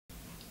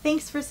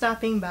Thanks for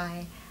stopping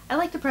by. I'd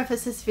like to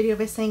preface this video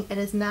by saying it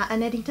is not a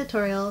knitting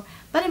tutorial,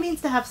 but it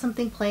means to have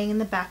something playing in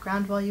the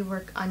background while you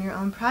work on your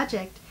own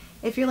project.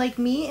 If you're like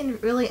me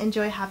and really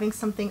enjoy having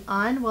something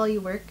on while you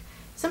work,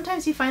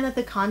 sometimes you find that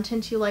the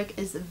content you like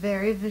is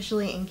very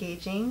visually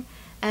engaging,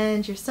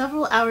 and you're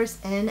several hours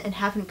in and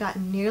haven't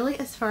gotten nearly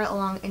as far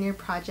along in your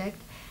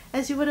project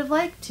as you would have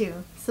liked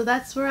to. So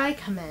that's where I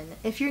come in.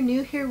 If you're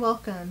new here,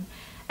 welcome.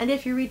 And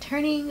if you're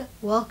returning,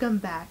 welcome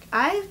back.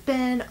 I've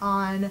been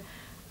on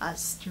a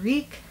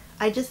streak.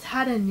 I just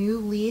had a new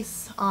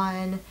lease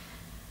on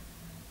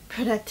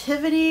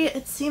productivity.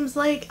 It seems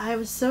like I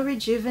was so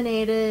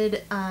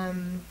rejuvenated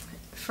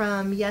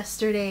from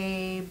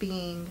yesterday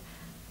being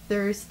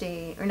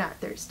Thursday, or not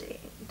Thursday,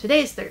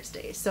 today's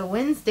Thursday, so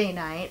Wednesday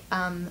night.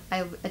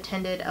 I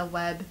attended a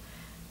web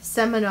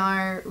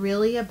seminar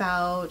really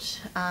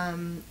about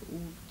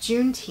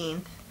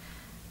Juneteenth,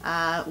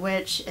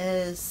 which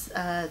is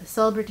the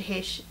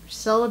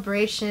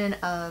celebration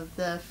of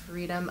the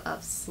freedom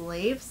of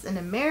slaves in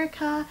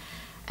America,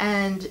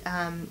 and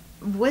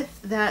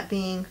with that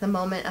being the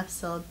moment of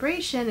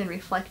celebration and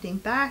reflecting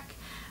back,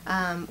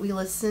 we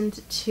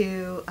listened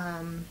to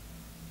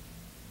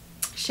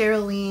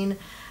Cheryline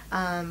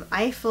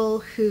Eiffel,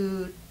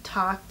 who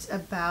talked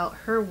about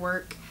her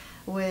work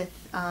with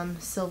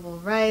civil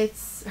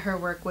rights, her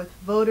work with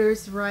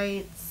voters'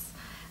 rights,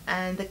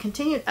 and the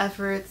continued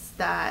efforts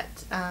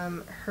that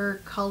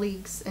her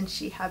colleagues and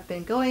she have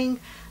been going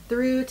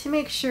through to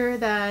make sure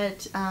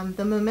that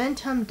the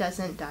momentum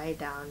doesn't die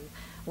down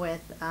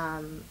with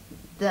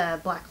the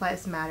Black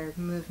Lives Matter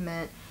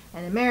movement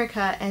in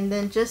America, and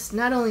then just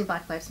not only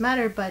Black Lives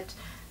Matter, but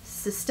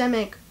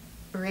systemic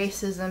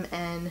racism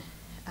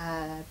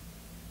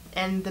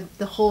and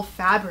the whole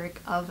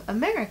fabric of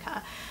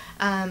America.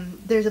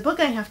 There's a book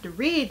I have to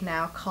read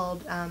now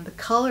called The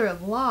Color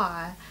of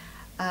Law,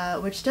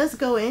 which does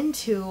go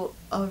into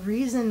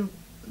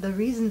the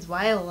reasons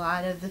why a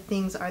lot of the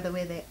things are the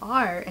way they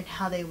are and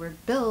how they were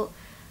built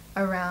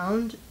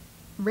around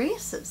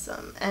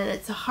racism. And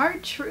it's a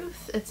hard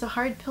truth. It's a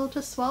hard pill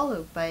to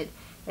swallow, but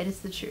it is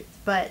the truth.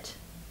 But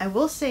I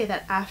will say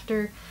that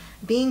after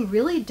being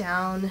really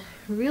down,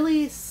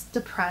 really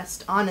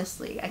depressed,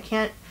 honestly, I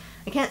can't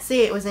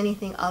say it was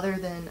anything other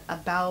than a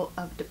bout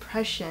of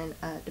depression,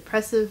 a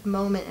depressive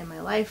moment in my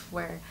life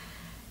where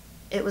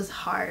it was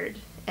hard.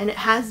 And it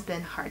has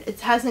been hard. It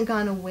hasn't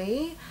gone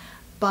away,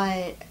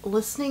 but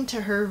listening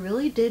to her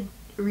really did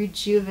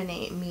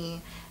rejuvenate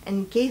me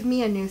and gave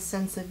me a new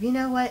sense of, you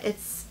know what,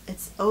 it's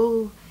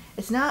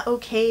not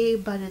okay,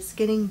 but it's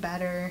getting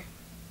better.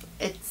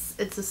 It's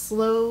a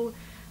slow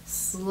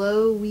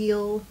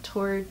wheel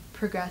toward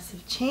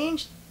progressive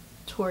change,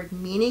 toward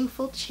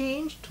meaningful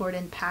change, toward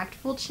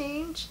impactful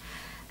change.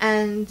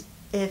 And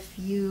if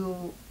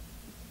you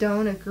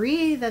don't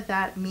agree that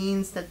that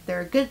means that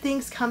there are good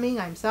things coming,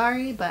 I'm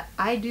sorry, but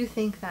I do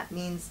think that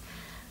means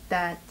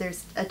that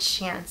there's a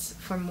chance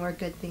for more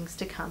good things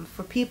to come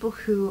for people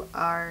who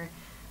are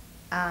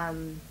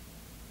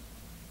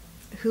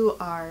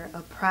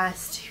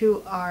oppressed,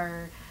 who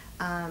are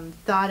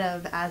thought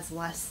of as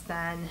less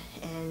than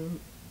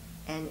in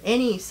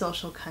any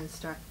social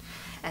construct.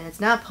 And it's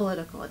not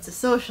political, it's a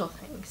social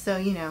thing. So,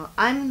 you know,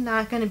 I'm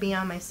not going to be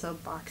on my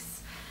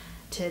soapbox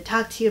to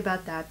talk to you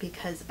about that,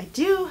 because I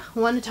do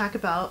want to talk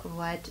about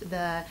what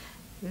the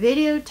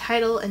video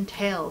title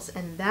entails,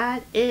 and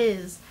that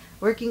is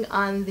working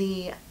on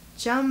the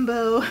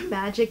jumbo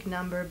magic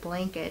number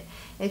blanket.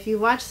 If you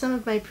watch some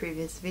of my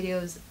previous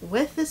videos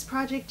with this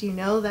project, you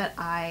know that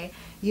I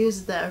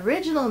used the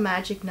original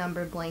magic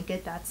number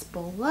blanket that's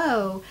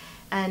below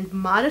and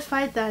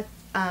modified that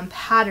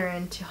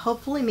pattern to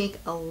hopefully make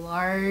a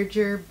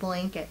larger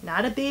blanket,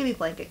 not a baby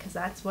blanket, because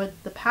that's what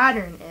the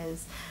pattern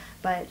is,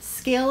 but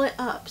scale it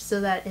up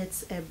so that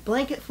it's a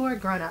blanket for a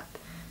grown-up.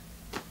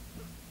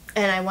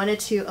 And I wanted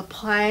to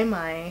apply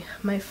my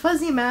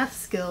fuzzy math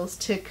skills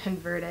to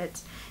convert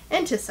it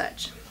into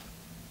such.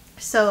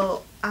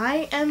 So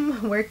I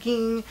am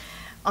working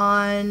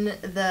on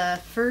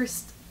the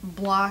first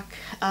block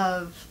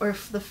of, or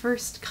the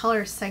first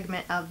color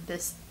segment of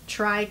this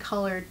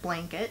tri-colored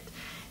blanket.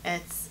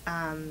 It's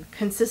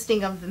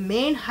consisting of the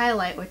main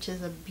highlight, which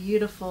is a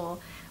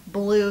beautiful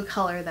blue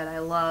color that I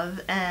love,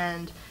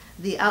 and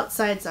the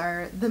outsides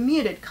are the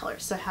muted color.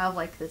 So I have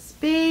like this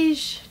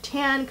beige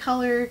tan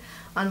color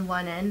on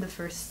one end, the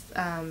first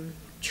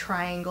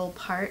triangle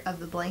part of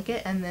the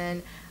blanket, and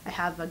then I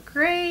have a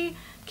gray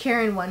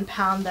Caron 1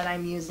 pound that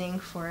I'm using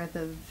for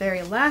the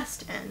very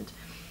last end.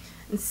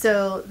 And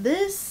so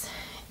this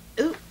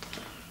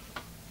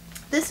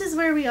is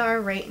where we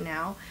are right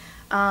now.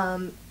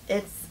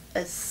 It's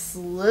a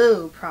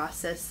slow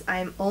process.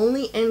 I'm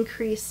only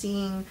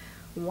increasing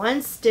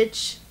 1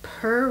 stitch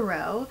per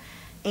row,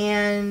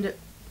 and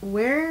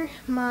where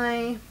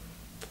my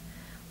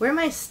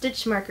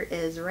stitch marker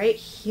is right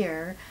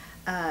here,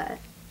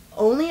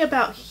 only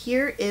about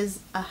here is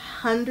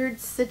 100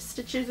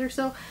 stitches or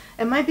so.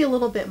 It might be a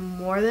little bit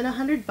more than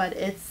 100, but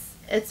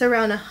it's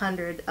around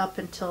 100 up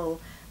until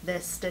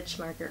this stitch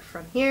marker.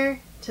 From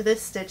here to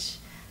this stitch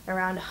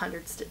around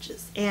 100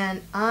 stitches,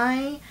 and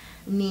I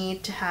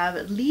need to have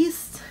at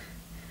least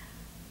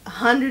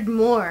 100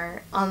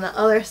 more on the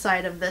other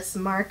side of this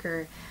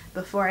marker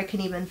before I can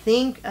even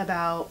think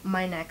about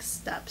my next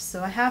steps.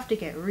 So I have to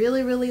get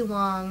really, really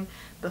long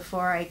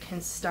before I can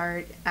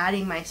start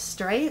adding my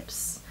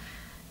stripes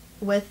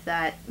with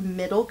that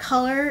middle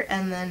color,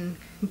 and then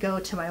go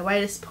to my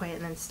whitest point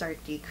and then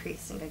start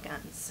decreasing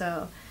again.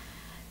 So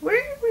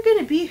we're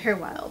gonna be here a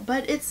while,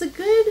 but it's a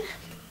good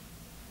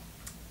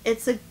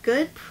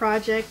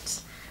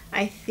project,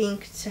 I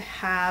think, to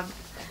have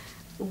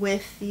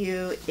with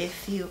you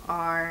if you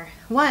are,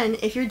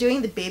 if you're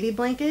doing the baby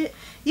blanket,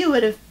 you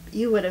would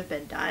have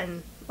been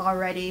done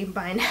already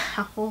by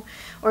now,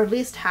 or at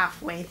least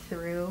halfway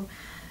through.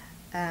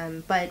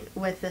 But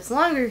with this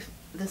longer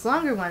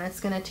one, it's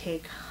gonna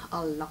take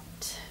a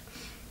lot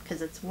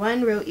because it's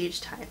 1 row each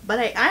time. But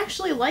I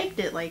actually liked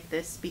it like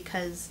this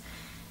because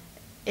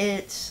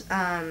it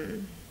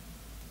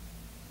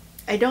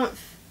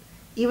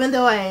even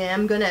though I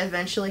am going to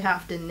eventually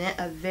have to knit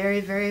a very,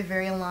 very,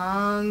 very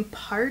long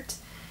part,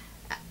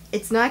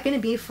 it's not going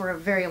to be for a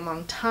very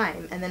long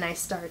time, and then I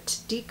start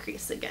to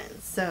decrease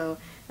again. So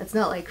it's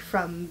not like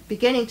from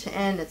beginning to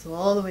end, it's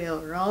all the way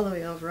over, all the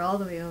way over, all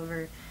the way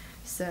over.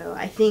 So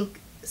I think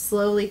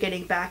slowly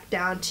getting back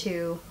down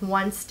to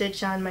 1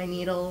 stitch on my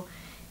needle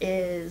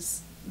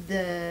is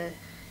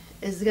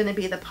going to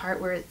be the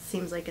part where it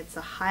seems like it's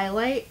a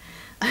highlight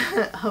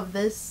of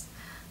this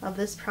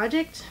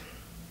project.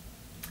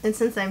 And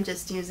since I'm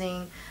just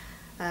using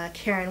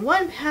Caron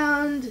 1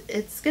 pound,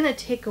 it's gonna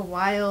take a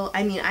while.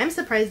 I mean, I'm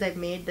surprised I've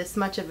made this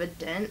much of a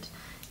dent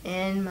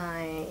in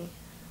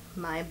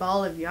my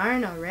ball of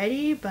yarn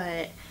already,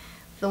 but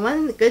the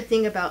one good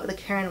thing about the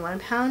Caron 1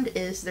 pound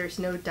is there's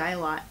no dye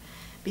lot,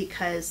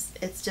 because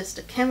it's just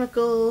a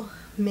chemical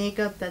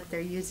makeup that they're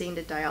using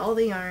to dye all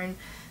the yarn,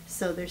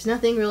 so there's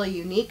nothing really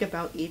unique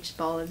about each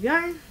ball of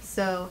yarn.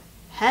 So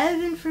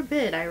heaven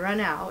forbid I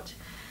run out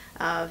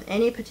of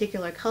any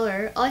particular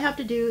color, all I have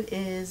to do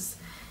is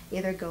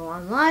either go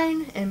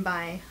online and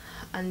buy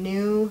a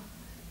new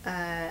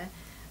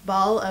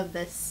ball of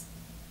this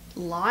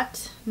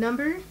lot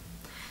number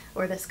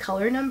or this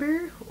color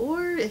number,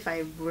 or if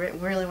I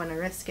really want to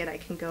risk it, I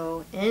can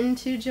go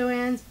into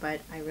Joann's,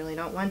 but I really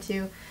don't want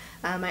to.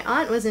 My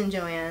aunt was in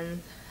Joann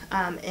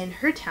in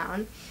her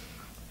town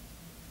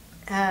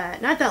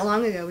not that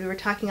long ago. We were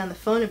talking on the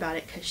phone about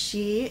it because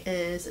she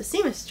is a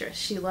seamstress.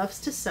 She loves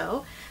to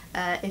sew.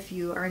 If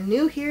you are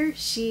new here,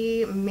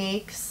 she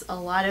makes a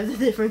lot of the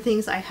different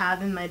things I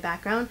have in my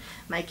background.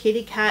 My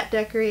kitty cat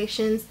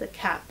decorations, the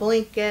cat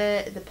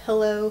blanket, the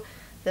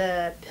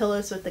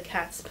pillows with the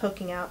cats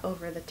poking out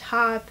over the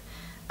top.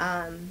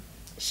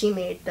 She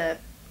made the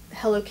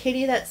Hello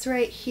Kitty that's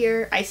right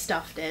here. I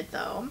stuffed it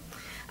though.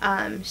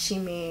 She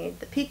made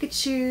the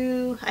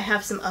Pikachu. I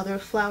have some other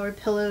flower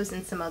pillows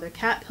and some other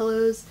cat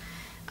pillows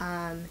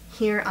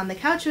here on the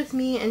couch with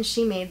me, and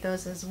she made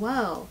those as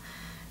well.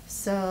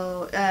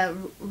 So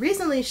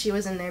recently she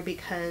was in there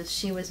because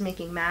she was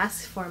making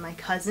masks for my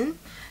cousin.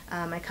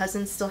 My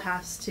cousin still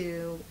has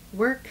to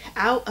work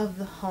out of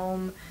the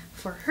home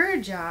for her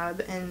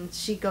job, and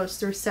she goes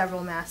through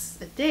several masks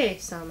a day,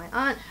 so my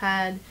aunt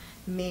had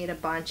made a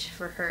bunch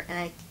for her.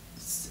 And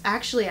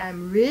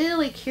I'm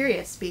really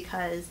curious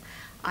because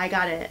I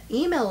got an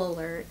email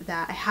alert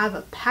that I have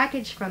a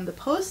package from the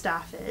post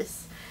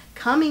office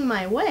coming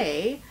my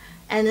way,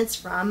 and it's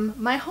from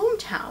my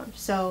hometown.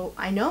 So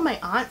I know my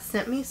aunt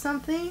sent me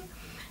something,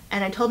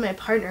 and I told my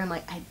partner, I'm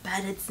like, I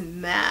bet it's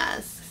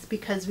masks,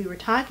 because we were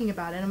talking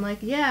about it. I'm like,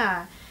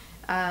 yeah,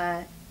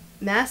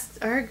 masks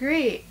are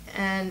great,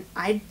 and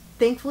I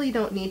thankfully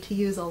don't need to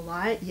use a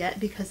lot yet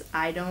because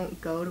I don't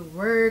go to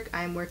work.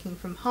 I'm working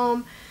from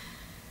home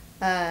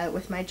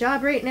with my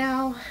job right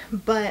now,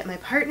 but my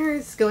partner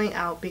is going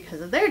out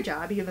because of their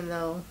job, even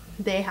though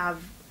they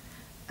have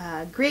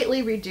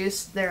greatly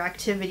reduced their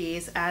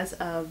activities as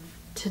of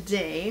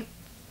today.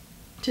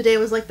 Today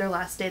was like their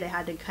last day. They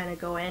had to kind of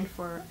go in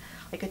for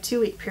like a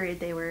 2-week period.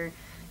 They were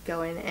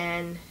going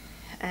in,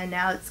 and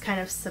now it's kind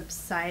of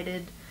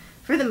subsided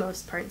for the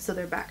most part, so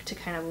they're back to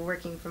kind of a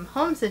working from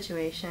home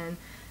situation,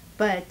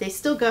 but they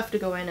still have to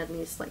go in at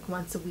least like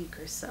once a week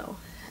or so.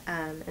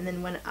 And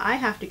then when I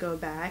have to go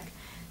back,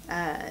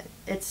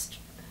 it's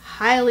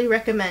highly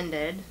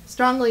recommended,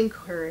 strongly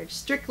encouraged,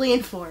 strictly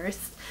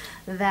enforced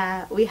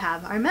that we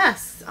have our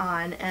masks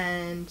on,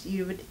 and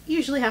you would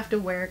usually have to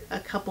wear a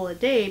couple a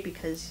day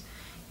because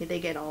they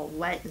get all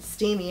wet and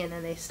steamy, and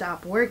then they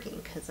stop working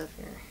because of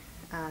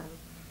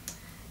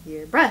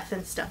your breath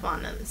and stuff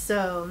on them.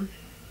 So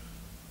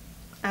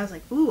I was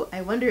like, ooh,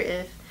 I wonder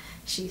if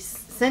she's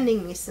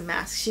sending me some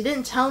masks. She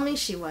didn't tell me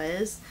she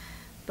was,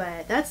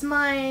 but that's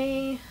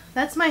my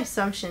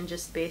assumption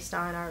just based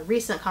on our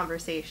recent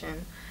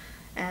conversation.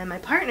 And my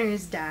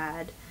partner's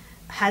dad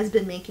has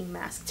been making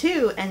masks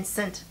too, and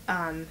sent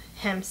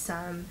him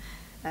some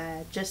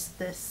just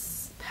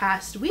this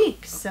past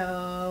week.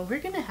 So we're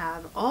gonna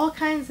have all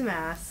kinds of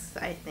masks,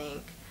 I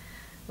think,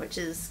 which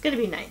is gonna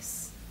be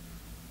nice,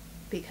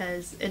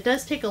 because it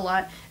does take a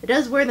lot. It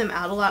does wear them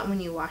out a lot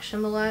when you wash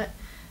them a lot,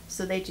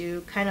 so they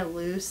do kind of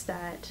lose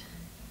that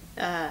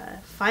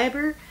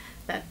fiber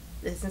that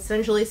is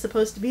essentially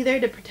supposed to be there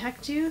to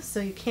protect you.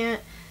 So you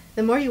can't,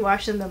 the more you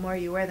wash them, the more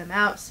you wear them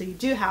out, so you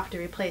do have to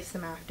replace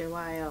them after a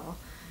while.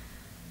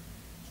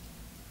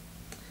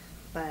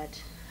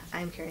 But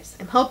I'm curious.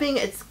 I'm hoping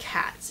it's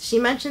cats. She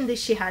mentioned that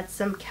she had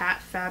some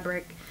cat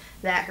fabric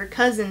that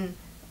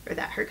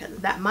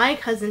that my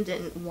cousin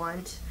didn't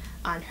want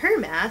on her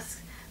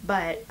mask,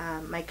 but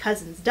my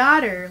cousin's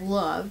daughter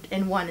loved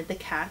and wanted the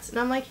cats. And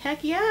I'm like,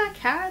 heck yeah,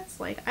 cats.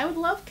 Like, I would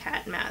love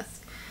cat masks.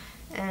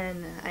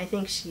 And I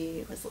think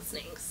she was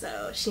listening,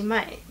 so she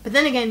might. But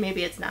then again,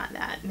 maybe it's not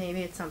that.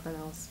 Maybe it's something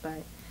else,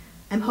 but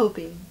I'm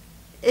hoping.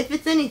 If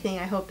it's anything,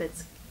 I hope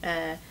it's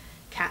a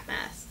cat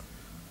mask.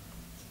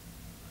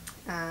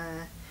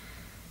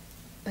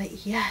 But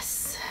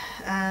yes.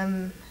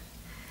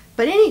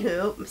 But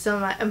anywho, so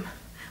my,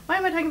 why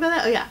am I talking about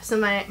that? Oh yeah, so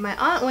my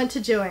aunt went to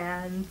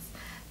Joann's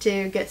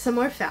to get some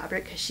more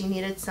fabric because she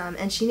needed some,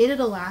 and she needed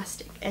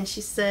elastic. And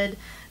she said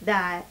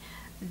that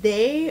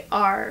they're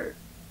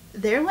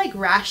like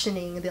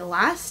rationing the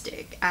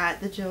elastic at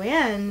the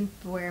Joann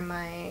where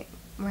my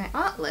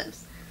aunt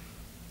lives.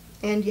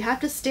 And you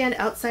have to stand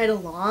outside a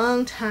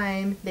long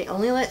time. They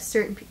only let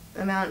certain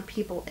amount of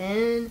people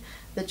in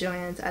the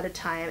Joann's at a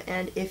time.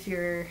 And if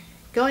you're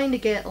going to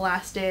get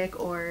elastic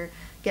or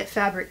get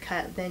fabric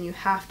cut, then you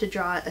have to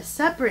draw a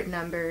separate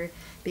number,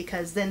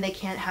 because then they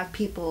can't have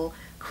people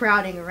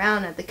crowding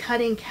around at the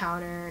cutting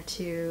counter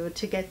to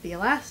get the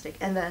elastic.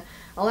 And the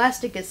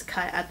elastic is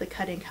cut at the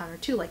cutting counter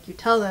too. Like, you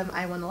tell them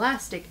I want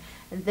elastic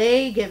and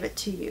they give it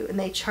to you, and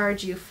they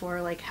charge you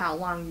for like how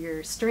long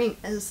your string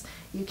is.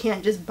 You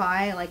can't just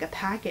buy like a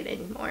packet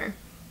anymore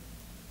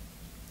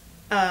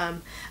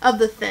of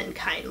the thin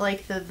kind.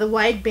 Like the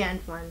wide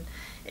band one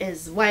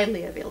is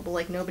widely available,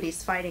 like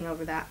nobody's fighting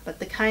over that, but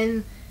the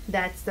kind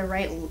that's the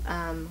right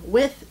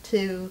width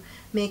to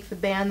make the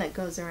band that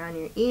goes around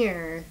your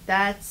ear,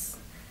 that's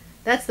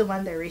the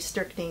one they're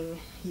restricting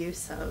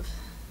use of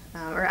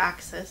or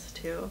access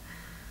to.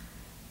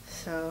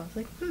 So I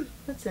was like,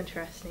 that's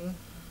interesting.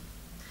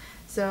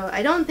 So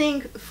I don't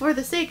think, for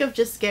the sake of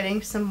just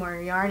getting some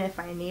more yarn if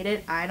I need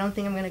it, I don't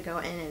think I'm going to go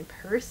in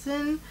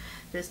person,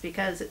 just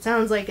because it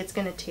sounds like it's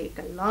going to take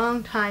a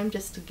long time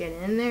just to get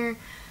in there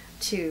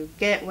to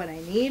get what I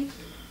need.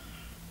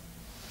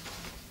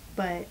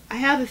 But I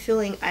have a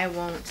feeling I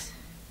won't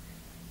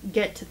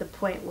get to the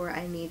point where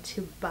I need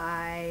to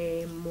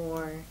buy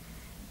more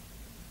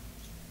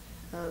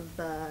of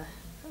the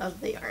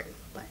yarn,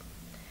 but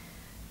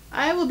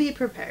I will be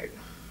prepared.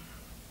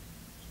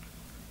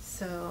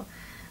 So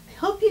I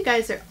hope you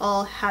guys are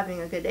all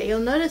having a good day. You'll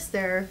notice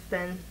there have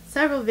been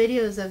several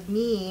videos of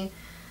me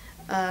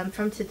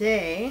from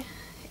today,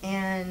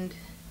 and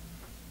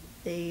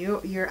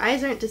your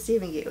eyes aren't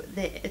deceiving you.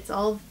 It's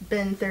all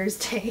been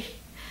Thursday.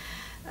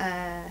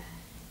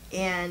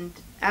 And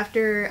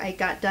after I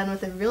got done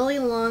with a really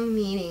long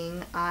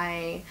meeting,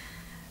 I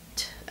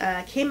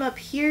came up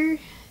here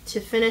to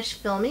finish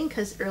filming,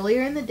 because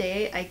earlier in the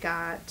day I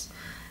got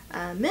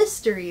a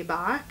mystery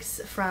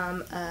box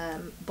from a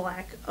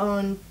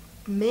black-owned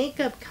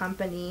makeup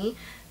company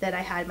that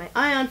I had my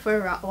eye on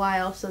for a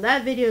while. So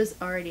that video is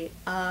already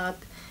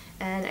up,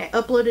 and I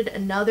uploaded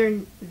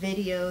another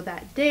video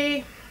that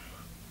day.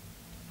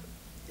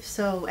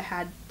 So I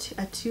had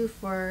a two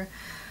for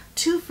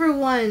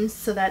one,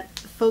 so that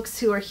folks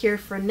who are here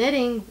for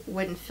knitting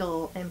wouldn't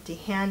feel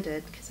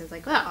empty-handed, because I was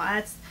like,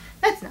 wow,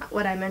 that's not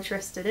what I'm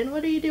interested in.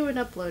 What are you doing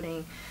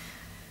uploading?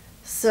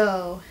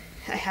 So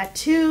I had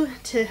two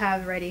to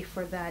have ready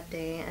for that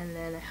day, and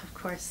then of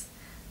course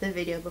the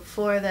video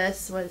before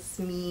this was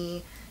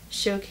me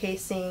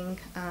showcasing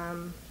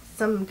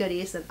some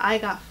goodies that I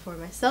got for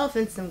myself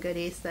and some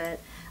goodies that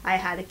I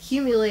had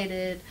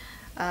accumulated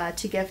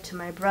to give to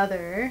my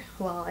brother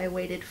while I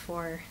waited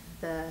for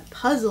the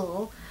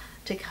puzzle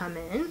to come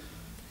in.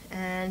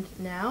 And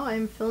now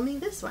I'm filming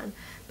this one.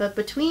 But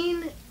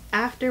between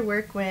after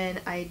work,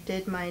 when I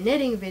did my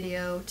knitting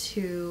video,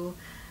 to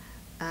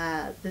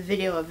the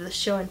video of the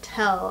show and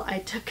tell, I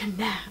took a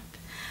nap.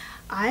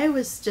 I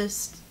was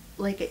just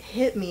like, it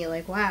hit me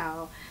like,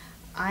 wow,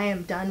 I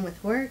am done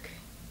with work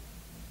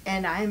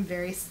and I am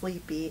very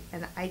sleepy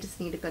and I just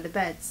need to go to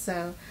bed.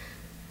 So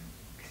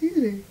excuse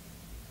me,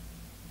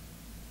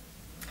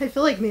 I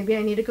feel like maybe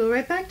I need to go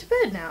right back to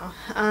bed now.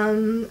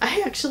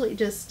 I actually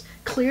just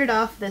cleared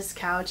off this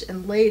couch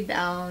and laid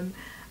down.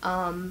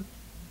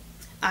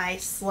 I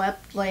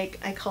slept like,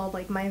 I called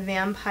like my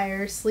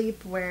vampire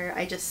sleep, where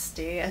I just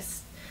stay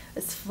as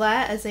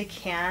flat as I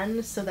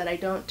can so that I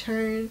don't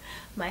turn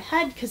my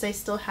head, because I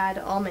still had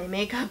all my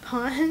makeup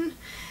on,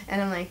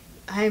 and I'm like,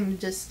 I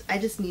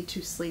just need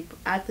to sleep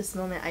at this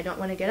moment. I don't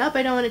want to get up,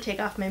 I don't want to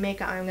take off my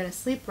makeup, I'm going to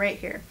sleep right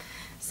here.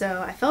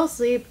 So I fell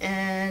asleep,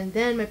 and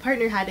then my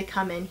partner had to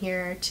come in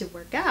here to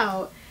work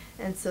out,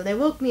 and so they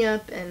woke me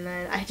up, and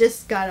then I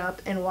just got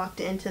up and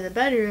walked into the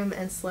bedroom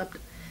and slept,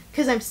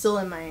 because I'm still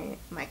in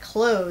my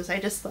clothes. I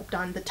just slept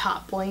on the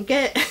top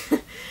blanket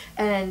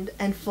and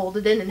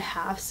folded it in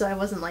half, so I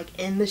wasn't like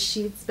in the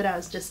sheets, but I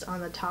was just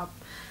on the top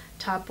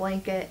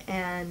blanket,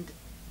 and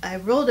I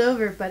rolled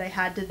over, but I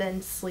had to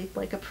then sleep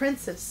like a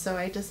princess. So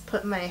I just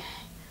put my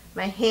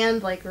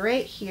hand like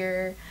right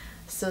here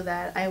so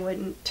that I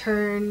wouldn't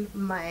turn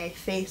my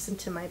face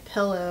into my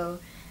pillow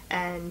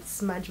and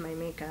smudge my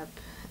makeup.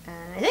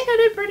 And I think I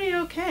did pretty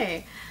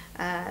okay.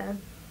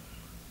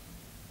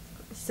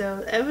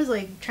 So I was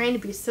like trying to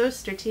be so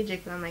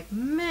strategic, but I'm like,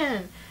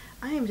 man,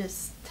 I am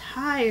just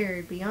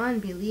tired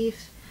beyond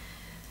belief.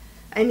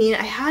 I mean,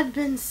 I had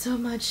been so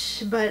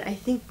much, but I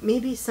think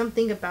maybe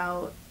something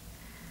about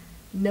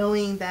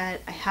knowing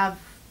that I have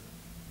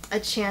a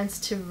chance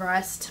to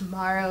rest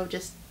tomorrow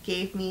just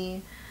gave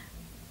me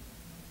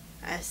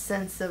a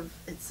sense of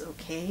it's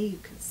okay, you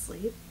can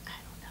sleep. I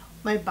don't know.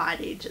 My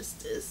body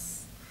just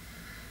is,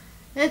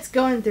 it's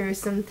going through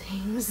some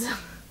things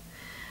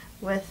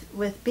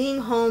with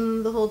being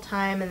home the whole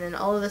time, and then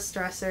all of the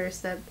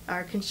stressors that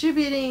are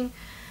contributing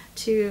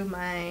to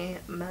my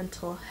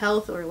mental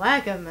health or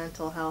lack of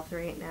mental health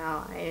right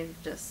now.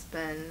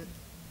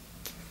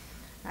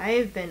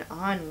 I've been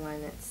on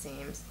one, it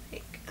seems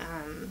like.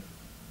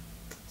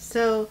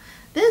 So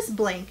this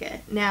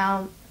blanket,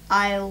 now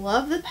I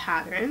love the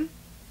pattern.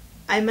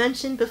 I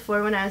mentioned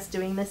before when I was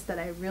doing this that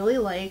I really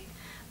like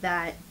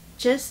that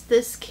just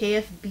this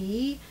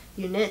KFB,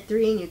 you knit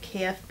 3 and you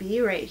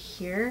KFB right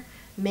here,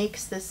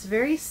 makes this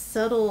very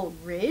subtle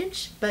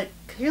ridge, but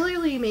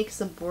clearly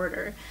makes a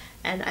border.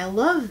 And I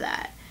love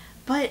that.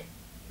 But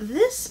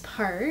this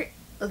part,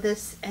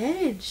 this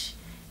edge,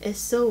 is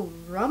so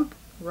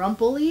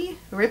ripply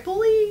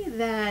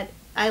that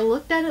I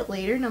looked at it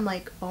later and I'm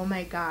like, oh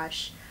my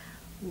gosh,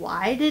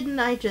 why didn't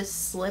I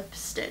just slip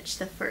stitch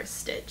the first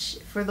stitch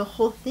for the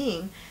whole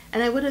thing?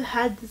 And I would have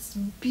had this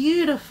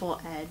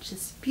beautiful edge,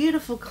 this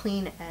beautiful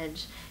clean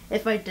edge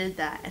if I did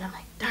that. And I'm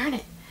like, darn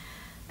it.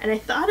 And I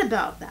thought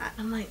about that.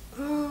 I'm like,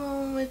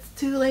 oh, it's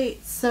too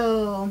late.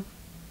 So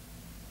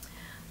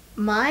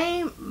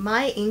my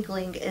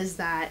inkling is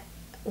that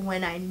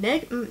when I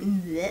knit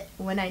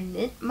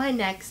my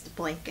next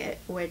blanket,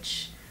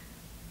 which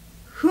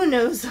who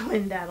knows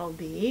when that'll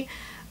be,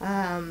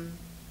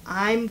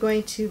 I'm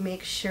going to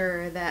make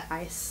sure that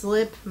I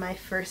slip my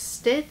first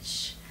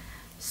stitch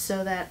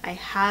so that I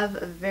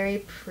have a very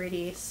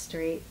pretty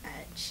straight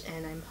edge,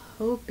 and I'm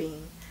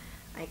hoping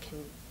I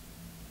can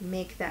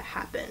make that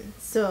happen.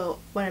 So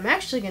what I'm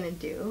actually going to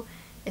do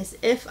is,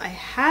 if I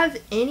have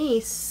any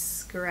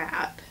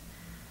scrap,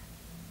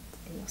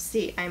 and you'll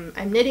see I'm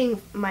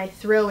knitting my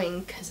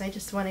throwing because I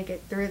just want to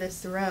get through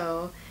this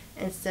row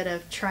instead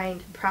of trying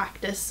to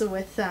practice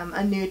with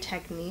a new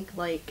technique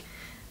like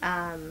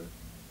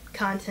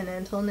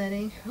continental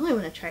knitting. I really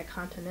want to try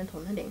continental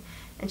knitting.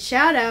 And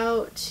shout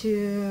out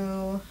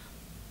to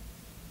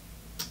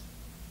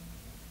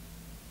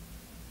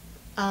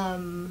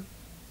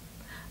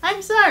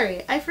I'm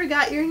sorry, I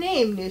forgot your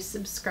name, new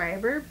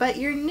subscriber, but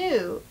you're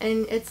new,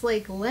 and it's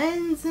like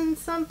Lens and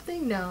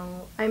something?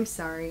 No, I'm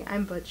sorry,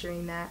 I'm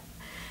butchering that.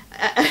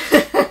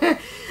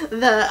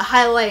 The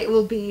highlight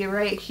will be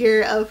right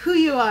here of who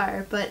you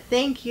are, but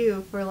thank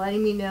you for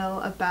letting me know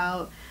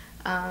about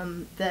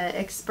the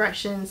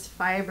Expressions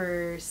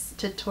Fibers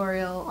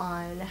tutorial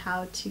on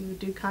how to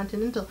do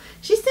continental.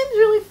 She seems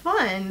really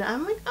fun.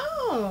 I'm like,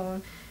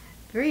 oh,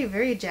 very,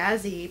 very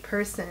jazzy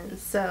person.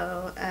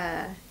 So,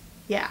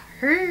 yeah,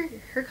 her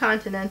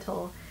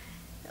continental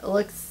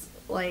looks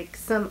like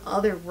some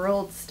other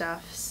world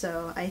stuff,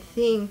 so I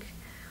think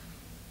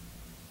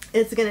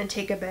it's gonna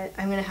take a bit.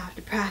 I'm gonna have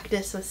to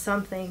practice with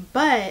something,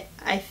 but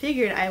I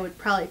figured I would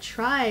probably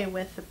try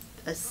with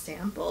a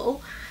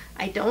sample.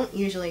 I don't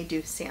usually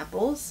do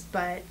samples,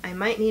 but I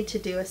might need to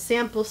do a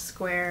sample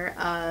square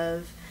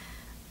of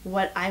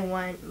what I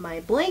want my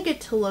blanket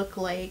to look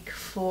like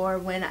for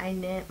when I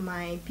knit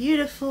my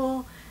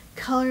beautiful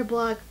color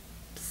block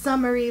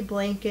summery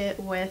blanket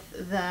with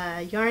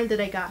the yarn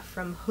that I got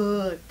from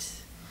Hooked.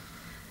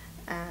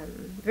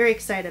 Very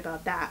excited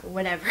about that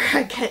whenever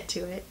I get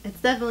to it.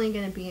 It's definitely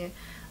going to be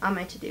on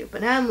my to-do.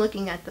 But now I'm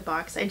looking at the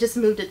box. I just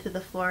moved it to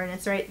the floor and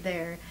it's right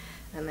there.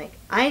 I'm like,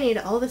 I need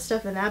all the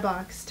stuff in that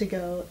box to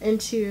go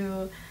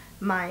into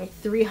my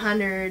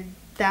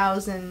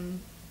 300,000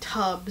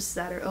 tubs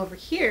that are over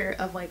here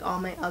of like all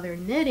my other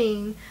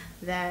knitting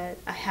that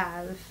I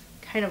have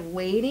kind of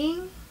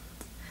waiting.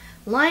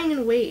 Lying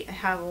in wait. I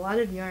have a lot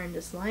of yarn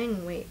just lying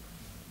in wait.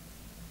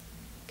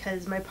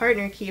 Because my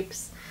partner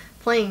keeps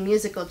playing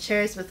musical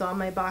chairs with all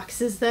my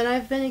boxes that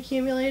I've been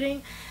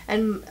accumulating.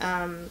 And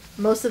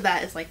most of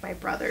that is like my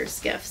brother's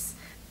gifts.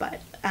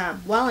 But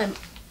while I'm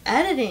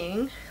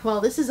editing,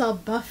 while this is all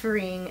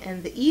buffering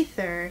in the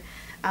ether,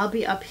 I'll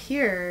be up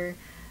here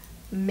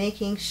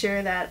making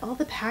sure that all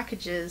the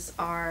packages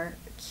are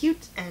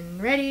cute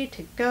and ready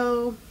to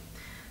go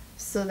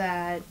so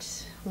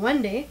that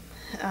one day,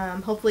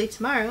 hopefully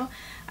tomorrow,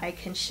 I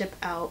can ship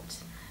out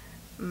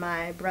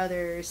my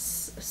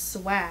brother's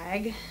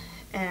swag,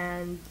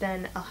 and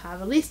then I'll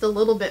have at least a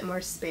little bit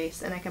more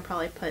space, and I can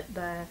probably put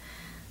the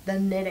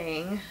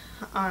knitting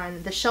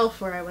on the shelf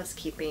where I was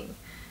keeping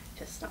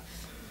his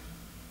stuff.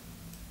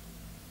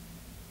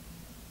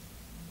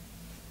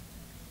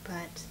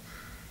 But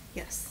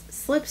yes,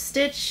 slip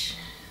stitch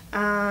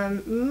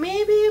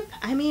Maybe,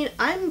 I mean,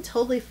 I'm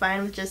totally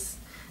fine with just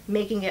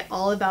making it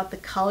all about the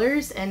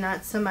colors and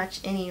not so much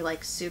any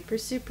like super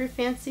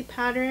fancy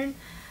pattern.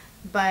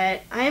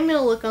 But I'm going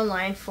to look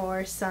online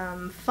for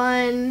some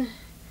fun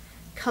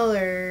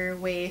color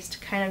ways to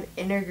kind of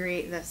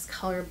integrate this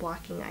color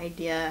blocking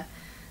idea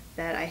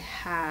that I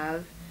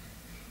have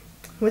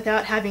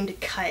without having to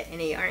cut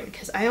any yarn,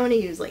 because I want to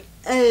use like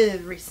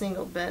every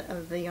single bit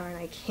of the yarn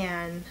I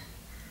can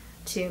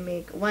to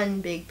make one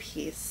big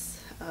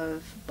piece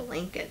of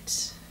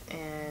blanket.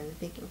 And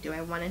thinking, do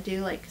I want to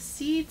do like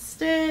seed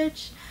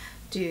stitch?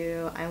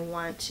 Do I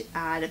want to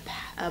add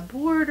a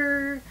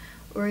border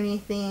or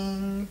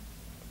anything?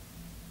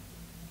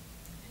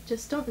 I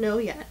just don't know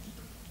yet.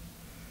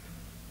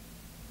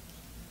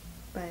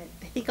 But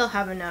I think I'll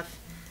have enough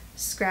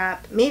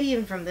scrap, maybe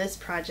even from this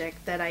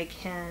project, that I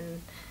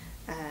can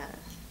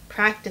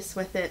practice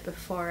with it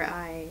before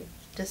I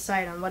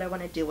decide on what I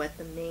want to do with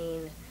the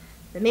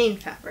main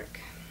fabric.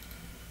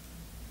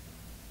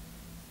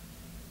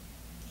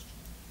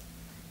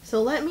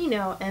 So let me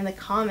know in the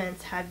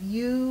comments, have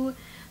you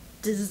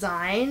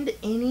designed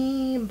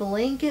any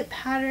blanket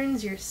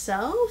patterns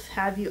yourself?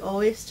 Have you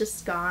always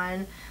just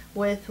gone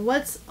with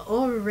what's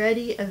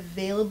already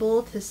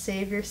available to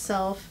save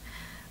yourself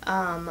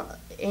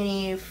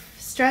any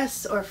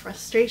stress or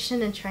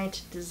frustration in trying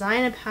to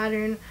design a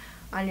pattern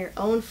on your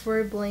own for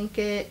a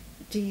blanket?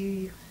 Do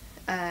you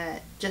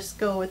just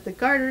go with the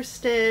garter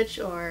stitch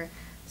or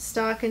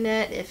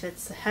stockinette if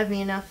it's heavy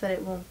enough that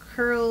it won't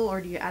curl,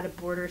 or do you add a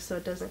border so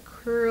it doesn't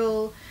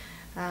curl?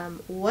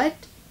 What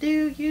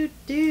do you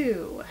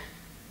do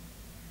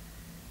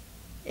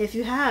if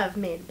you have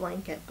made a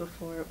blanket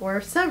before,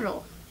 or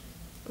several?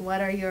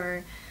 What are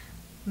your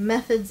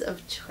methods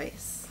of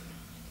choice?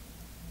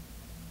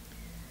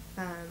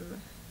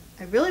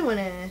 I really want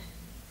to,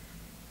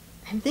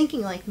 I'm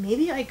thinking like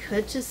maybe I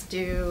could just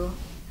do,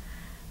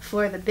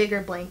 for the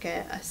bigger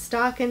blanket, a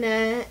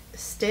stockinette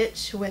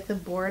stitch with a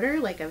border,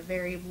 like a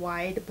very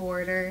wide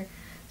border,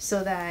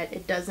 so that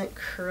it doesn't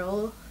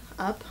curl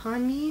up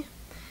on me.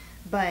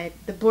 But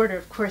the border,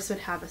 of course, would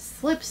have a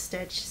slip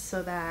stitch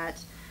so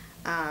that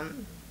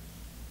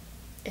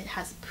it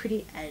has a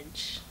pretty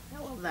edge. I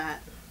love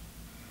that.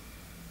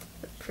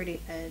 The pretty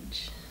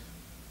edge.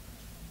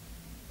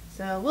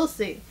 So we'll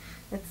see.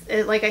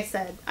 Like I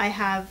said, I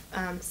have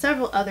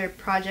several other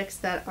projects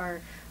that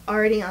are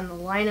already on the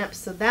lineup,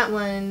 so that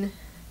one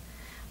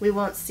we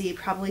won't see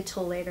probably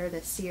till later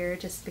this year,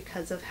 just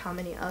because of how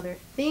many other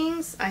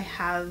things I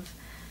have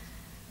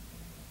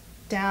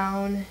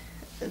down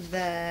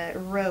the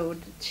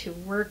road to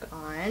work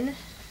on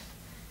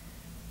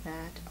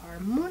that are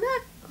more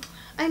not,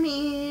 I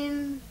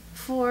mean,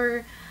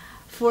 for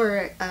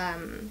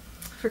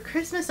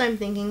Christmas I'm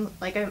thinking,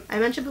 like I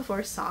mentioned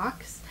before,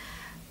 socks.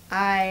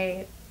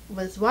 I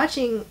was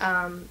watching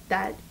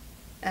that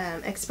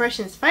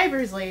Expressions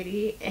Fibers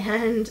lady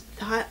and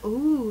thought,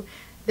 ooh,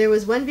 there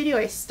was one video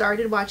I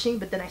started watching,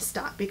 but then I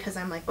stopped because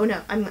I'm like, oh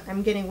no,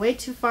 I'm getting way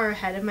too far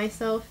ahead of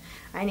myself.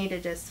 I need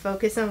to just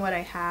focus on what I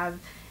have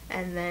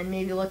and then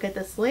maybe look at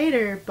this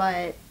later.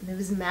 But it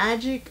was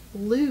magic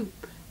loop.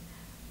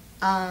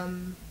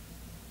 And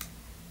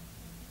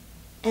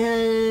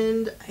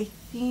I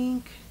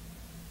think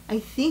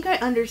I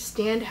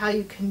understand how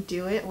you can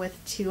do it with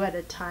 2 at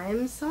a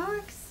time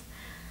socks.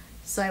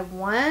 So I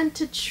want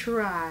to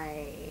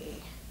try,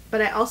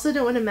 but I also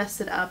don't want to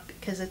mess it up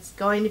because it's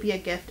going to be a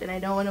gift and I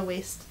don't want to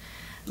waste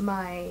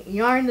my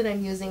yarn that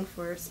I'm using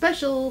for a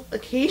special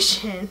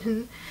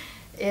occasion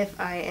if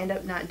I end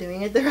up not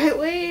doing it the right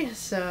way.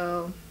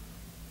 So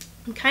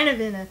I'm kind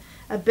of in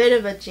a bit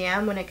of a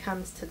jam when it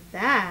comes to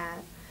that,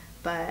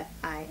 but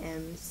I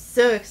am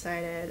so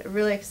excited,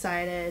 really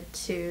excited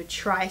to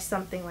try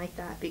something like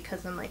that,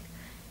 because I'm like,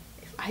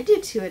 if I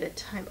did 2 at a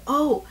time.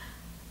 Oh,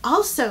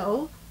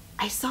 also,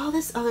 I saw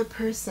this other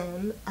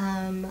person,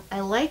 I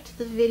liked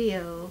the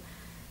video,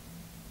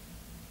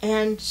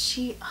 and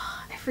she,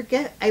 I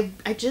forget,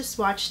 I just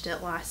watched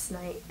it last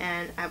night,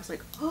 and I was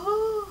like,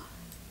 oh,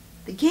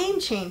 the game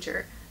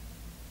changer.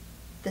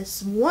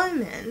 This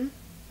woman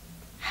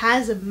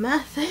has a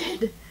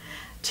method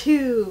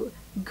to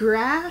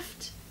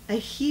graft a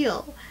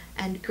heel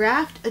and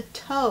graft a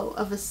toe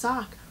of a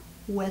sock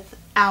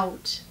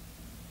without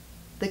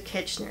the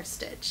Kitchener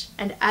stitch.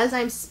 And as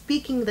I'm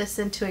speaking this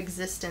into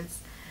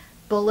existence,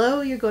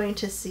 below you're going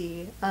to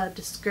see a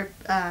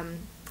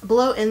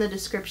below in the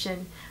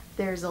description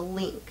there's a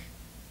link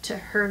to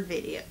her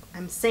video.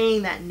 I'm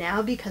saying that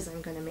now because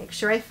I'm going to make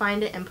sure I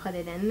find it and put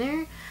it in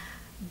there,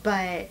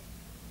 but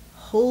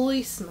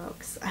holy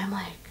smokes, I'm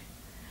like,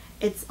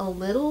 it's a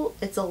little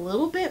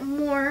bit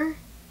more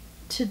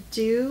to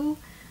do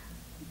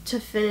to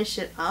finish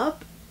it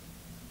up,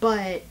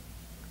 but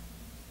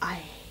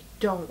I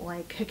don't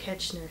like a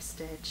Kitchener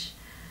stitch.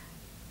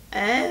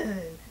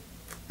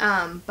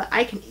 But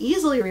I can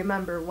easily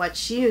remember what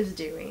she was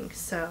doing,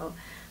 so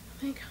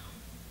I'm like,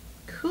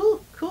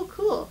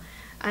 cool.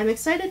 I'm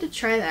excited to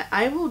try that.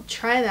 I will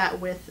try that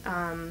with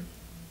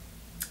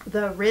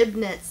the rib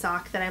knit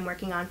sock that I'm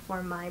working on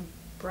for my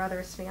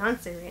brother's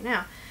fiance right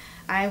now.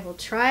 I will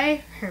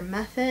try her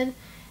method,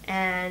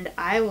 and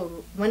I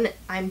will, when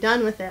I'm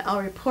done with it,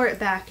 I'll report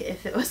back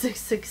if it was a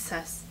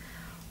success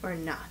or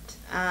not.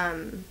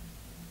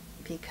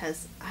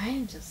 Because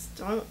I just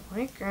don't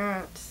like it.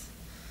 I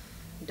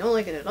don't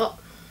like it at all.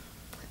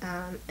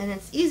 And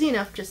it's easy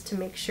enough just to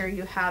make sure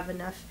you have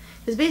enough,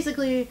 because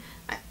basically,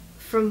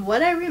 from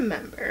what I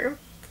remember,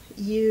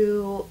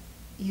 you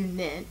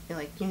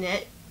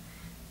knit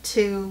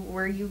to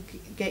where you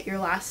get your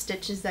last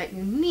stitches that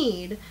you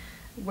need,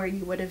 where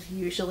you would have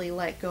usually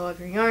let go of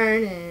your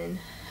yarn and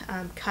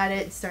cut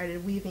it and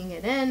started weaving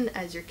it in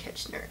as your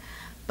Kitchener.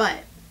 But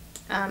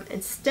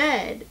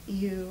instead,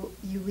 you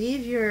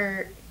leave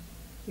your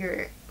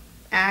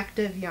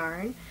active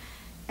yarn,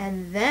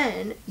 and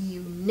then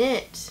you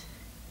knit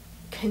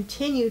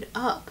continued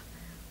up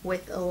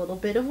with a little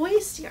bit of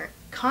waste yarn,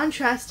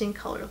 contrasting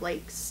color,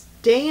 like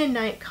day and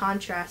night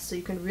contrast, so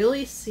you can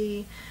really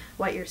see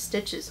what your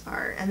stitches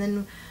are. And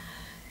then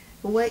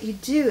what you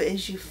do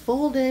is you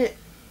fold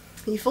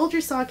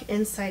your sock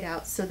inside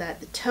out so that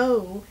the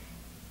toe,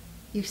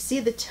 you see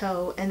the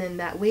toe, and then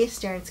that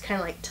waste yarn's kind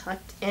of like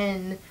tucked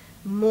in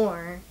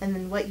more. And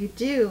then what you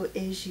do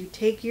is you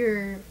take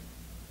your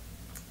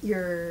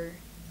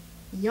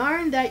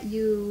yarn that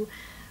you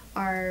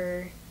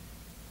are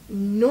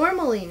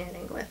normally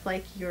knitting with,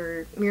 like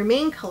your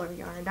main color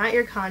yarn, not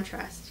your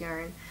contrast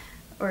yarn,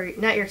 or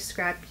not your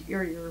scrap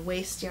or your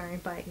waste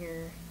yarn, but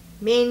your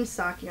main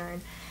sock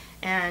yarn,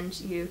 and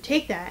you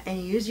take that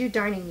and you use your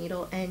darning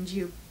needle and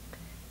you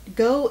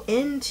go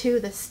into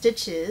the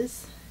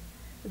stitches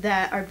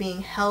that are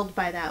being held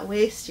by that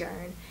waste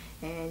yarn,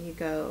 and you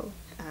go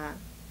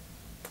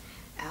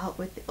out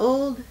with the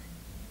old,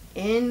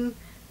 in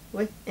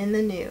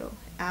the new,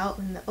 out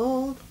in the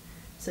old.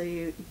 So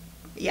she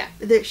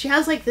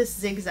has like this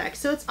zigzag,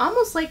 so it's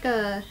almost like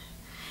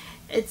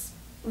it's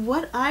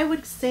what I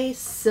would say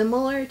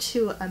similar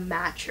to a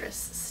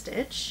mattress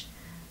stitch,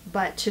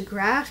 but to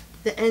graft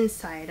the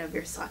inside of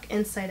your sock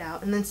inside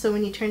out. And then so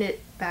when you turn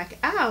it back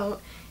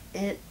out,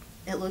 it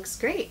looks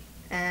great.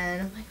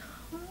 And I'm like,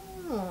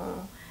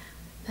 oh,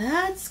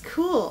 that's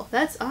cool,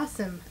 that's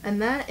awesome.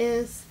 And that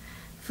is,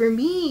 for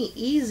me,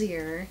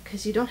 easier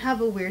because you don't have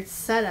a weird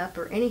setup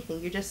or anything.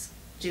 You just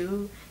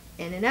do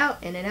in and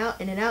out, in and out,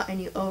 in and out,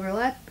 and you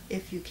overlap.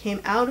 If you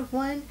came out of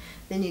one,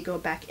 then you go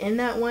back in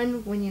that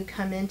one when you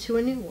come into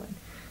a new one.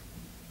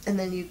 And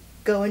then you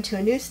go into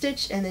a new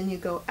stitch, and then you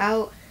go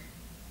out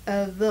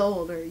of the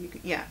old, or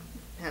I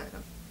don't know.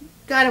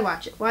 Gotta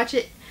watch it. Watch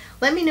it.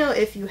 Let me know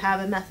if you have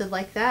a method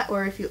like that,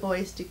 or if you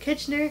always do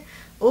Kitchener,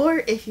 or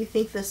if you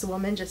think this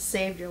woman just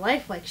saved your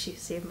life like she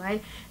saved mine.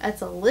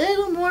 That's a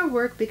little more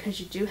work because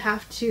you do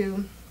have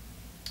to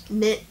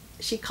knit.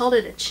 She called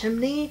it a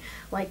chimney,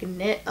 like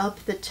knit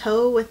up the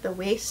toe with the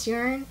waste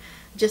yarn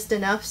just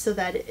enough so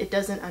that it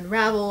doesn't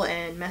unravel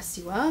and mess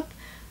you up.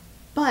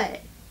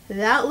 But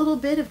that little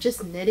bit of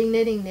just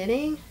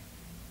knitting,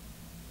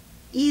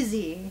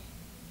 easy,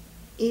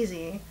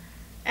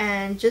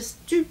 and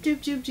just do,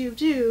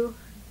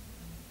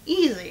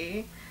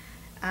 easy.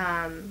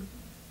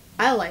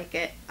 I like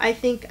it. I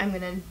think I'm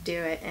gonna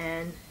do it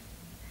and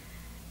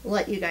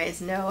let you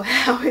guys know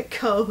how it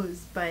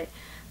goes, but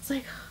it's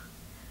like,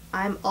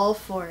 I'm all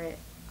for it.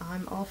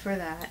 I'm all for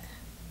that.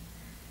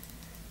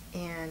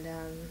 And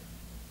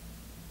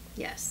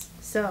yes,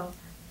 so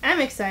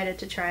I'm excited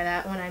to try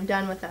that when I'm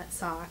done with that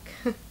sock.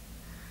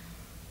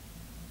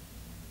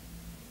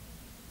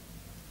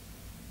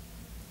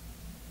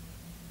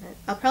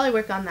 I'll probably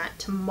work on that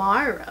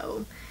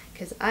tomorrow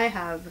because I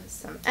have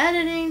some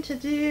editing to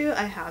do.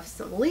 I have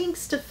some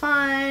links to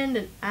find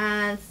and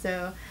add,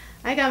 so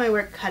I got my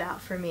work cut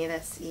out for me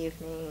this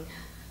evening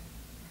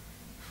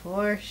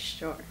for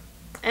sure.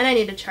 And I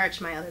need to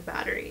charge my other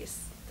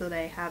batteries so that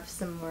I have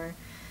some more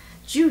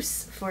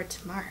juice for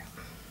tomorrow.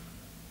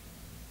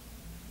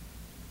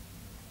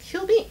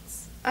 Cool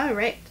beans.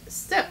 Alright,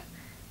 so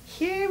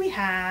here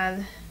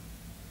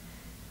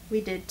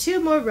we did 2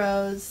 more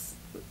rows.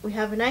 We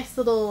have a nice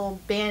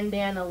little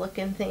bandana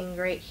looking thing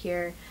right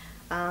here.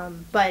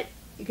 But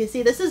you can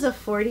see this is a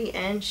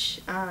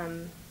 40-inch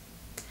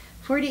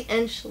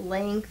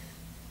length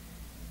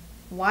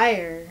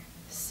wire.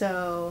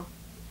 So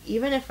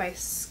even if I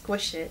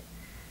squish it,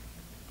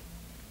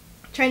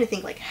 I'm trying to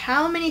think, like,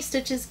 how many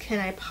stitches can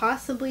I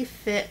possibly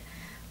fit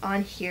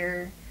on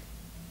here?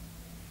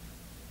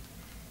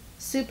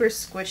 Super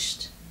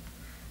squished.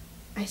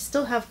 I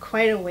still have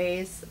quite a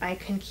ways I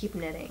can keep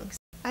knitting.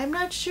 I'm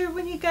not sure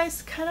when you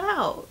guys cut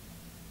out.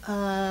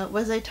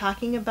 Was I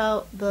talking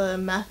about the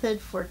method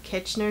for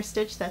Kitchener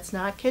stitch that's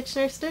not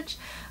Kitchener stitch?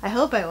 I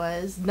hope I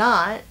was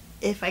not,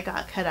 if I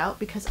got cut out,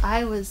 because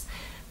I was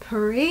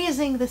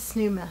praising this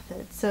new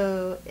method.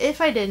 So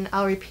if I didn't,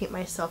 I'll repeat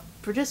myself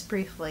for just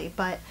briefly,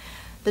 but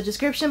the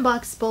description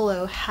box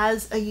below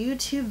has a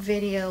YouTube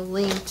video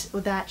linked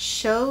that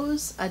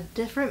shows a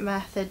different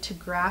method to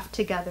graft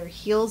together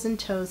heels and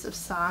toes of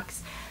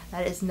socks.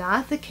 That is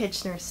not the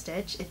Kitchener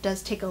stitch. It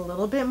does take a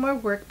little bit more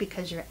work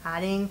because you're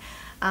adding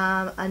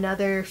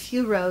another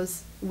few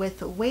rows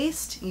with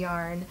waste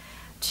yarn,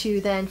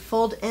 to then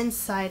fold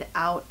inside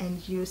out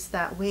and use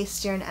that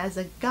waste yarn as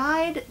a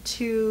guide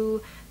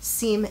to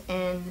seam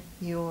in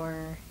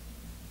your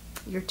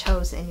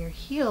toes and your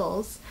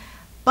heels.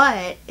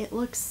 But it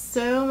looks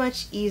so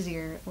much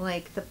easier.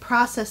 Like, the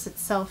process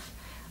itself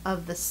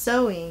of the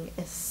sewing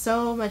is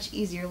so much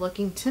easier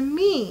looking to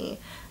me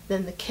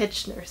than the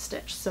Kitchener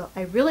stitch. So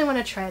I really want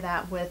to try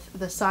that with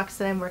the socks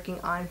that I'm working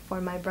on for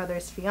my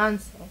brother's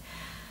fiance.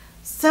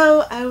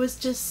 So I was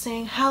just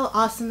saying how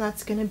awesome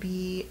that's gonna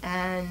be,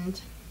 and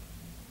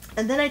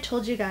then I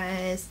told you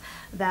guys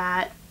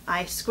that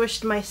I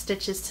squished my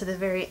stitches to the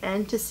very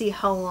end to see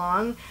how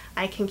long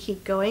I can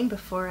keep going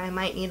before I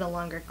might need a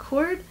longer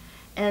cord.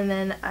 And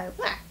then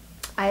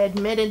I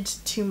admitted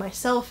to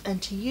myself and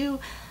to you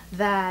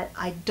that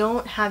I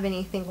don't have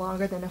anything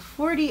longer than a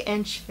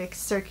 40-inch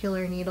fixed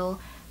circular needle.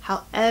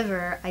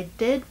 However, I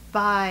did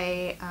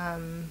buy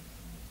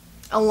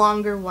a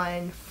longer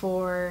one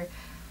for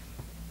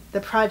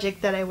the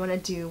project that I want to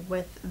do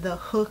with the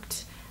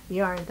hooked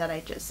yarn that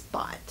I just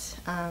bought.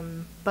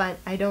 But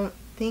I don't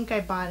think I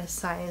bought a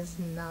size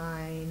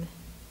 9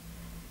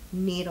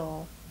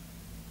 needle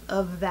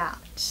of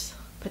that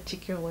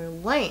particular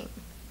length.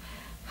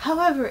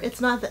 However,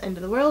 it's not the end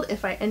of the world.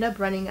 If I end up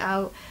running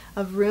out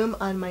of room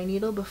on my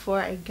needle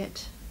before I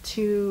get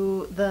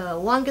to the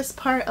longest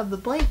part of the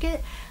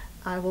blanket,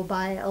 I will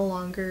buy a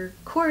longer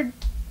cord.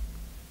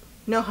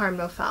 No harm,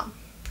 no foul.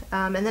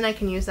 And then I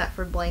can use that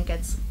for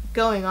blankets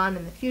going on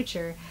in the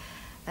future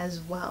as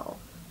well.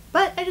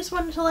 But I just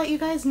wanted to let you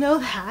guys know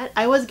that.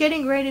 I was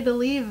getting ready to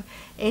leave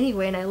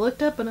anyway, and I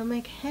looked up and I'm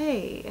like,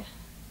 hey,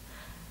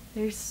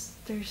 there's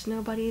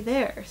nobody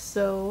there,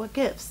 so what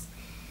gives?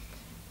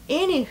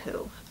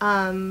 Anywho,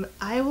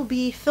 I will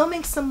be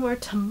filming some more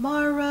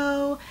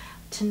tomorrow.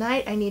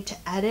 Tonight I need to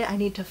edit, I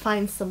need to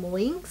find some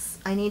links,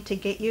 I need to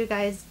get you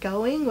guys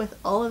going with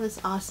all of this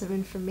awesome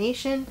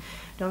information.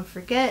 Don't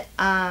forget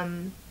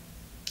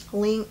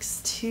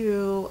links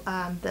to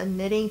the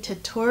knitting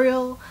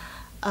tutorial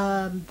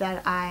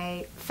that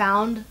I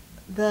found.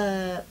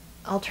 The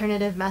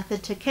alternative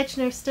method to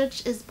Kitchener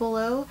stitch is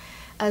below,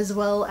 as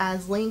well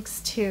as links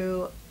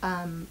to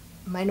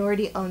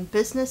minority-owned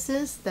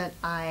businesses that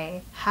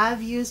I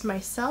have used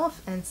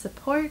myself and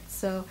support.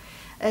 So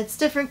it's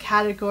different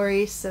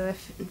categories, so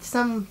if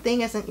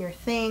something isn't your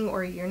thing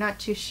or you're not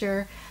too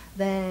sure,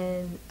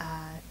 then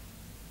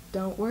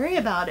don't worry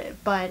about it.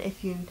 But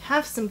if you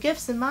have some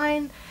gifts in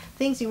mind,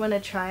 things you want to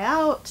try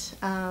out,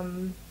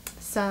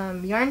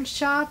 some yarn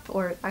shop,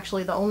 or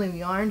actually the only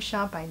yarn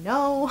shop I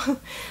know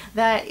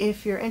that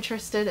if you're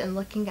interested in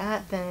looking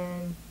at,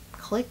 then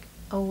click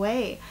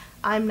away.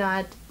 I'm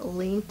not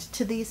linked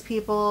to these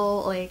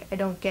people, like I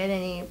don't get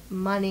any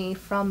money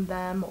from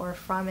them or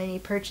from any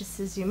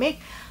purchases you make.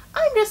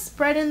 I'm just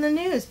spreading the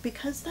news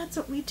because that's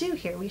what we do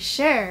here. We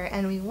share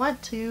and we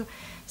want to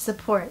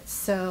support,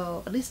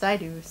 so at least I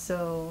do,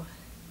 so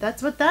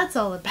that's what that's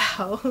all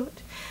about.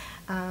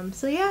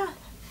 So yeah,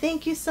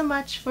 thank you so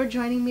much for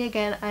joining me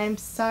again. I'm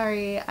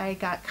sorry I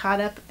got caught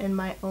up in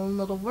my own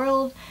little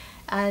world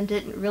and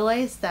didn't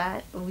realize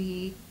that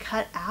we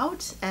cut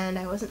out and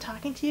I wasn't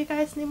talking to you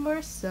guys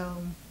anymore, so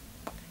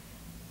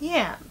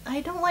yeah,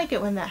 I don't like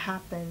it when that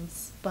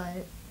happens,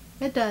 but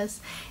it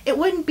does. It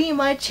wouldn't be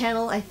my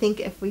channel, I think,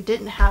 if we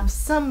didn't have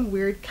some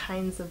weird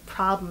kinds of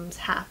problems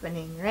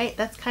happening, right?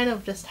 That's kind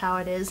of just how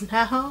it is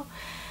now.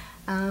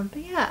 But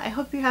yeah, I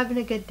hope you're having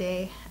a good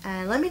day,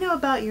 and let me know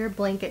about your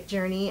blanket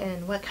journey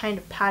and what kind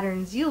of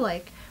patterns you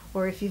like,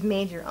 or if you've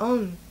made your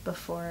own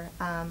before.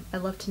 I'd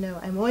love to know.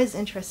 I'm always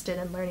interested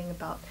in learning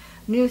about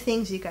new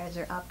things you guys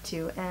are up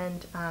to.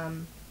 And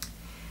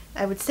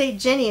I would say,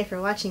 Jenny, if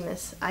you're watching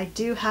this, I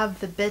do have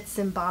the Bits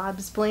and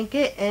Bobs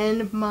blanket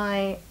in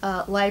my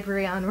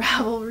library on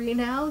Ravelry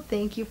now.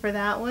 Thank you for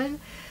that one.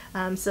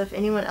 So if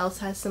anyone else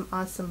has some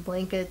awesome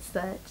blankets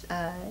that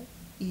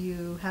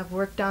you have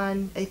worked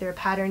on, either a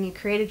pattern you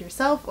created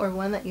yourself or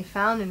one that you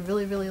found and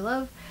really, really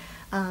love,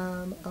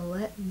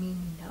 let me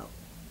know.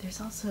 There's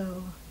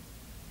also,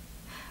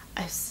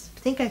 I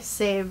think I've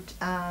saved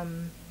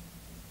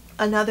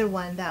another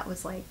one that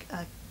was like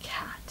a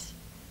cat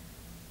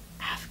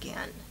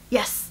afghan.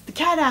 Yes, the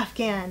cat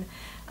afghan.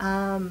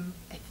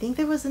 I think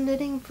there was a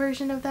knitting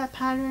version of that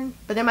pattern,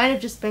 but it might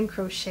have just been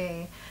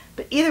crochet.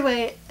 But either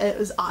way, it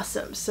was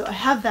awesome. So I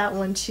have that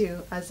one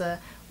too, as a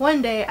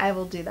one day I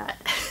will do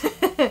that.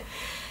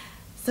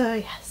 So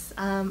yes,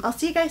 I'll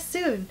see you guys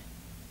soon.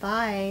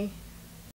 Bye.